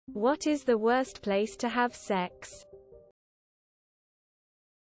What is the worst place to have sex?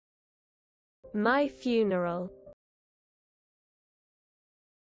 My funeral.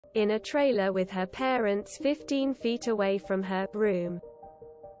 In a trailer with her parents 15 feet away from her room.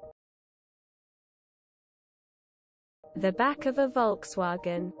 The back of a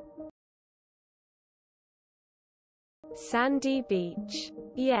Volkswagen. Sandy beach.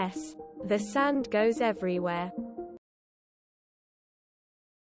 Yes, the sand goes everywhere.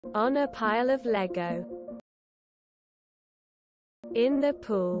 On a pile of Lego. In the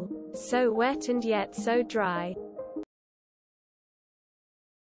pool, so wet and yet so dry.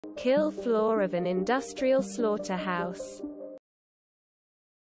 Kill floor of an industrial slaughterhouse.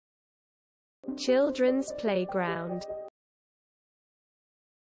 Children's playground.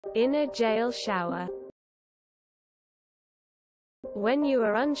 In a jail shower. When you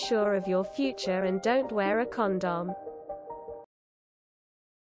are unsure of your future and don't wear a condom.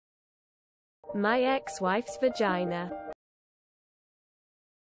 My ex-wife's vagina.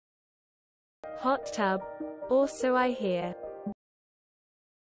 Hot tub. Or so I hear.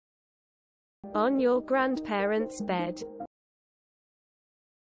 On your grandparents' bed.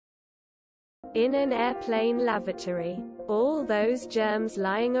 In an airplane lavatory. All those germs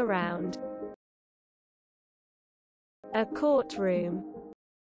lying around. A courtroom.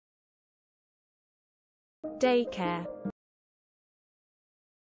 Daycare.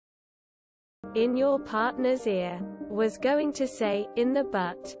 In your partner's ear. Was going to say, in the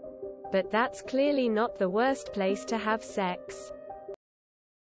butt. But that's clearly not the worst place to have sex.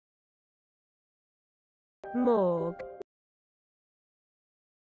 Morgue.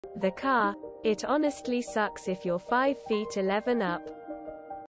 The car. It honestly sucks if you're 5 feet 11 up.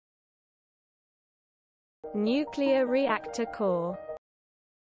 Nuclear reactor core.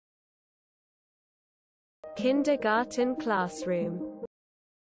 Kindergarten classroom.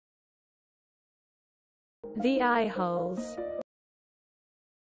 The eye holes.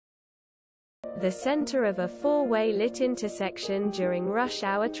 The center of a four-way lit intersection during rush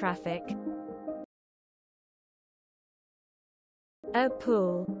hour traffic. A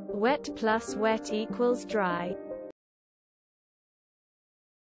pool. Wet plus wet equals dry.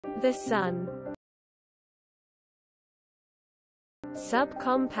 The sun.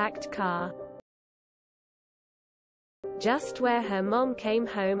 Subcompact car. Just where her mom came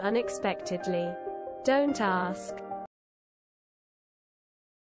home unexpectedly. Don't ask.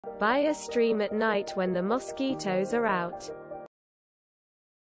 By a stream at night when the mosquitoes are out.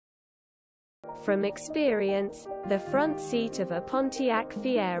 From experience, the front seat of a Pontiac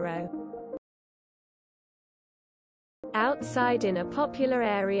Fiero. Outside in a popular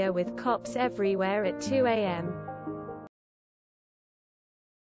area with cops everywhere at 2 a.m.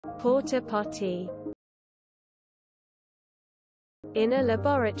 Porta potty. In a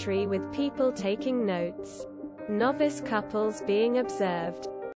laboratory with people taking notes. Novice couples being observed.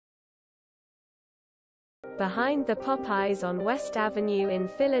 Behind the Popeyes on West Avenue in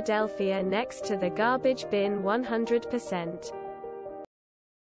Philadelphia next to the garbage bin 100%.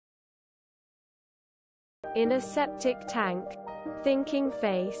 In a septic tank. Thinking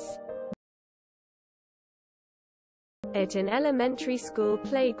face. At an elementary school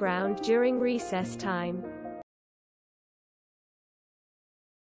playground during recess time.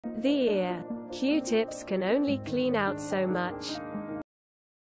 The ear. Q-tips can only clean out so much.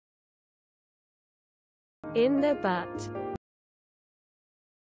 In the butt.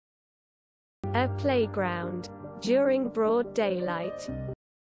 A playground. During broad daylight.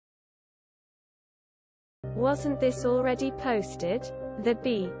 Wasn't this already posted? The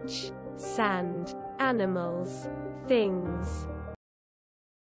beach. Sand. Animals. Things.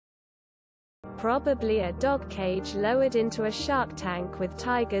 Probably a dog cage lowered into a shark tank with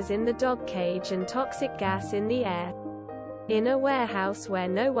tigers in the dog cage and toxic gas in the air. In a warehouse where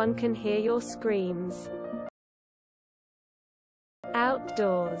no one can hear your screams.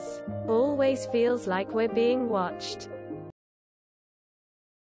 Outdoors. Always feels like we're being watched.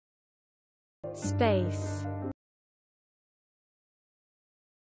 Space.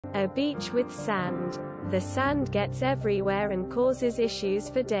 A beach with sand. The sand gets everywhere and causes issues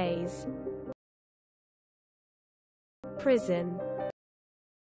for days. Prison.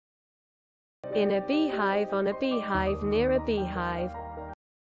 In a beehive on a beehive near a beehive.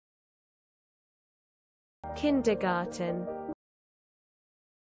 Kindergarten.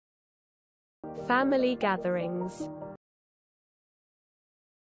 Family gatherings.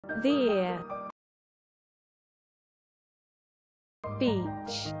 The ear.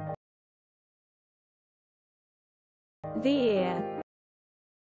 Beach. The ear.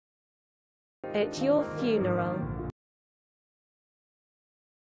 At your funeral.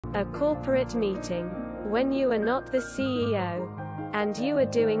 A corporate meeting. When you are not the CEO. And you are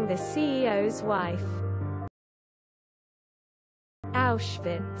doing the CEO's wife.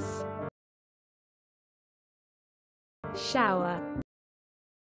 Auschwitz. Shower.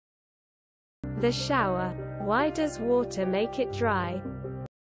 The shower. Why does water make it dry?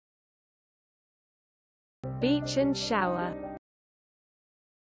 Beach and shower.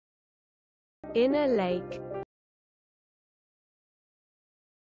 In a lake.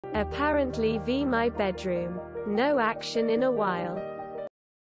 Apparently my bedroom. No action in a while.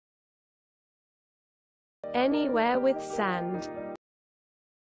 Anywhere with sand.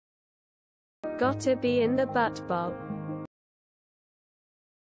 Gotta be in the butt, Bob.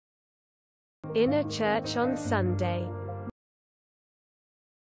 In a church on Sunday.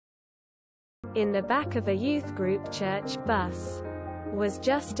 In the back of a youth group church bus. Was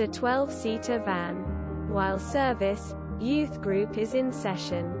just a 12-seater van. While service, youth group is in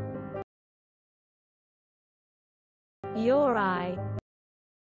session. Your eye.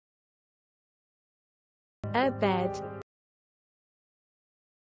 A bed.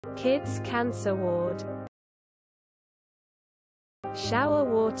 Kids cancer ward. Shower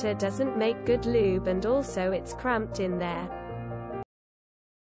water doesn't make good lube, and also it's cramped in there.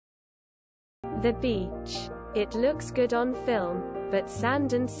 The beach. It looks good on film, but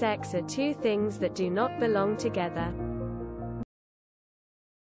sand and sex are two things that do not belong together.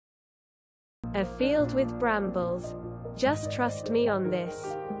 A field with brambles. Just trust me on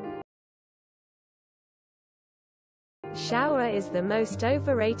this. Shower is the most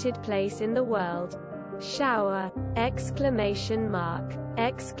overrated place in the world. Shower! Exclamation mark!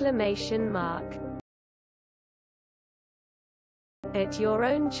 Exclamation mark! At your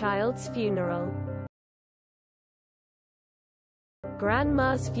own child's funeral.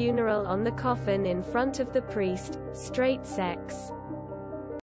 Grandma's funeral, on the coffin in front of the priest. Straight sex.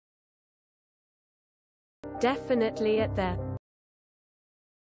 Definitely at the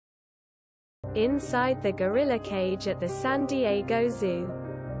inside the gorilla cage at the San Diego Zoo.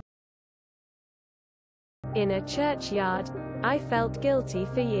 In a churchyard. I felt guilty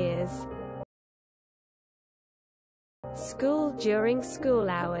for years. School during school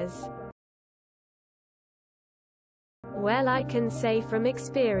hours. Well, I can say from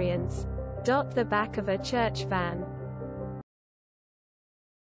experience. The back of a church van.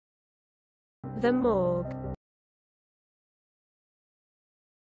 The morgue.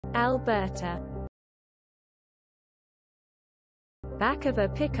 Alberta. Back of a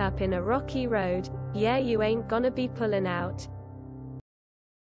pickup in a rocky road. Yeah, you ain't gonna be pulling out.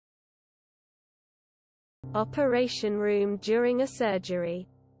 Operation room during a surgery.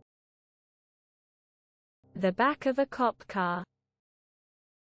 The back of a cop car.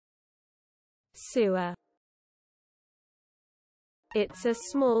 Sewer. It's a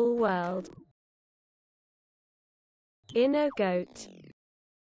small world. In a goat.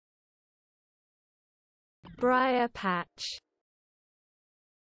 Briar patch.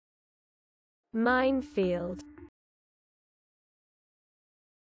 Minefield.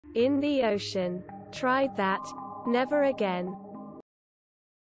 In the ocean. Tried that. Never again.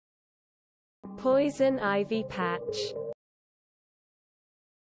 Poison ivy patch.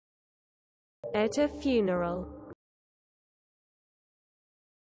 At a funeral.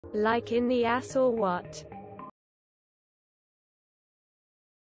 Like in the ass or what?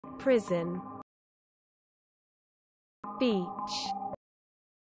 Prison. Beach.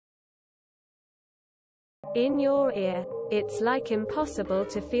 In your ear. It's like impossible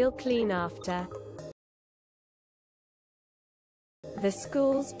to feel clean after. The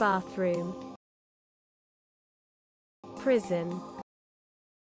school's bathroom. Prison.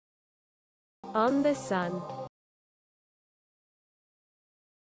 On the sun.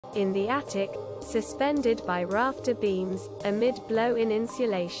 In the attic, suspended by rafter beams, amid blow-in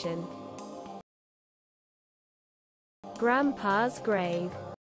insulation. Grandpa's grave.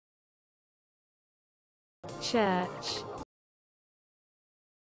 Church.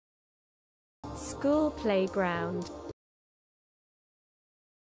 School playground.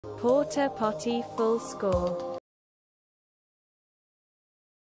 Porta potty full score.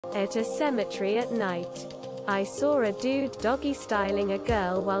 At a cemetery at night. I saw a dude doggy styling a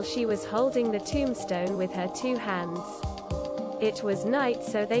girl while she was holding the tombstone with her two hands. It was night,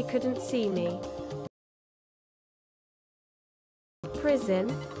 so they couldn't see me.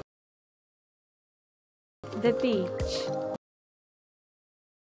 Prison. The beach.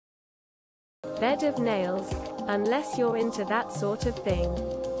 Bed of nails, unless you're into that sort of thing.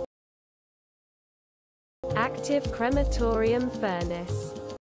 Active crematorium furnace.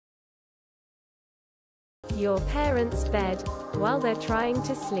 Your parents' bed, while they're trying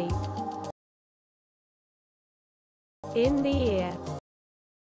to sleep. In the ear.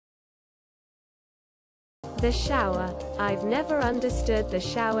 The shower. I've never understood the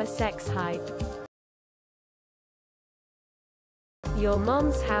shower sex hype. Your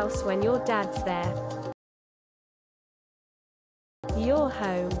mom's house when your dad's there. Your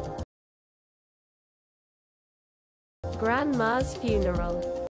home. Grandma's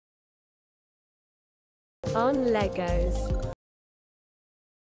funeral. On Legos.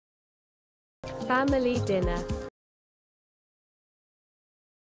 Family dinner.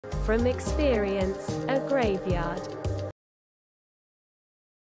 From experience, a graveyard.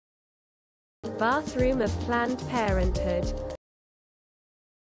 Bathroom of Planned Parenthood.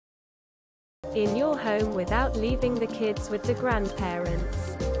 In your home without leaving the kids with the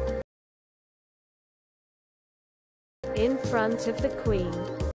grandparents. In front of the Queen.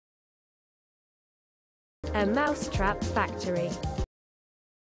 A mousetrap factory.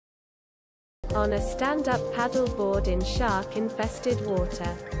 On a stand-up paddleboard in shark-infested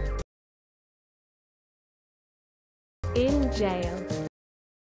water. In jail.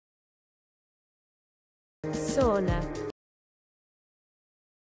 Sauna.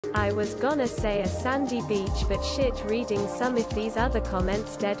 I was gonna say a sandy beach but shit, reading some of these other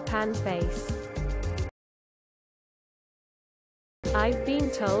comments deadpan face. I've been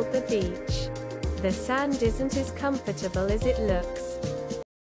told the beach. The sand isn't as comfortable as it looks.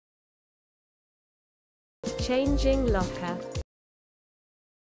 Changing locker.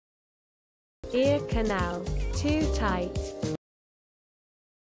 Ear canal. Too tight.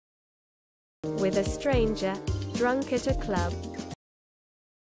 With a stranger, drunk at a club.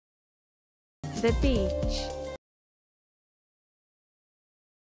 The beach.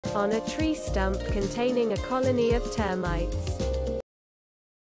 On a tree stump containing a colony of termites.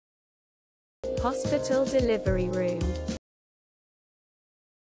 Hospital delivery room.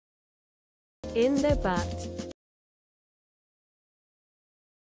 In the butt.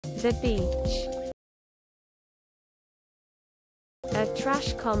 The beach. A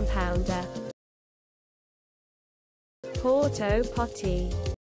trash compounder. Porto potty.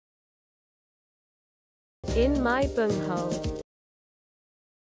 In my bunghole.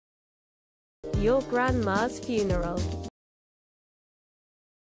 Your grandma's funeral.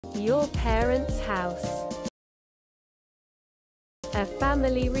 Your parents' house. A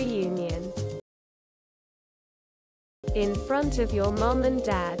family reunion. In front of your mom and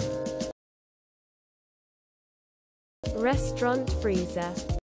dad. Restaurant freezer.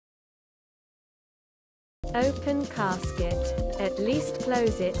 Open casket. At least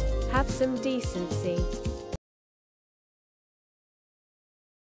close it, have some decency.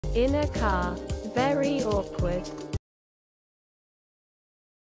 In a car. Very awkward.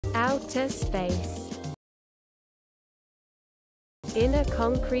 Outer space. In a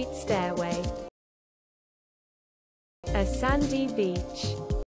concrete stairway. A sandy beach.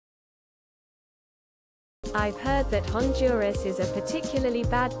 I've heard that Honduras is a particularly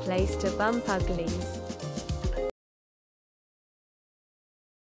bad place to bump uglies.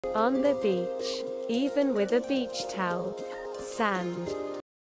 On the beach. Even with a beach towel. Sand.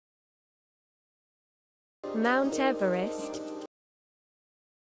 Mount Everest.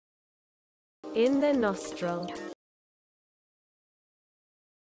 In the nostril.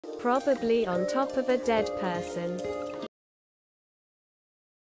 Probably on top of a dead person.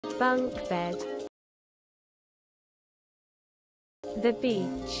 Bunk bed. The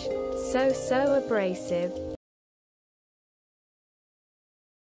beach. So abrasive.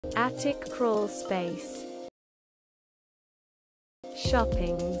 Attic crawl space.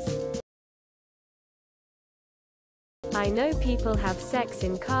 Shoppings. I know people have sex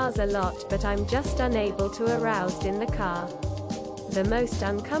in cars a lot, but I'm just unable to aroused in the car. The most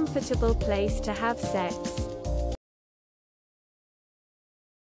uncomfortable place to have sex.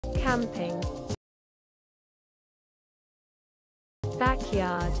 Camping.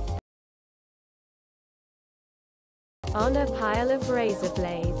 Backyard. On a pile of razor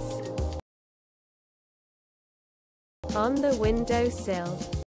blades. On the windowsill.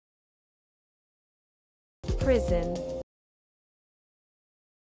 Prison.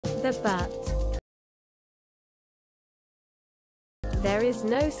 The butt. There is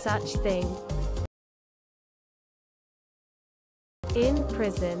no such thing. In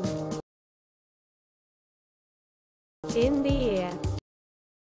prison. In the ear.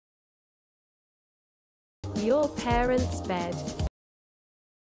 Your parents' bed.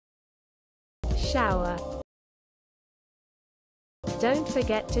 Shower. Don't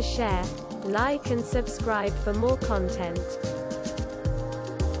forget to share, like and subscribe for more content.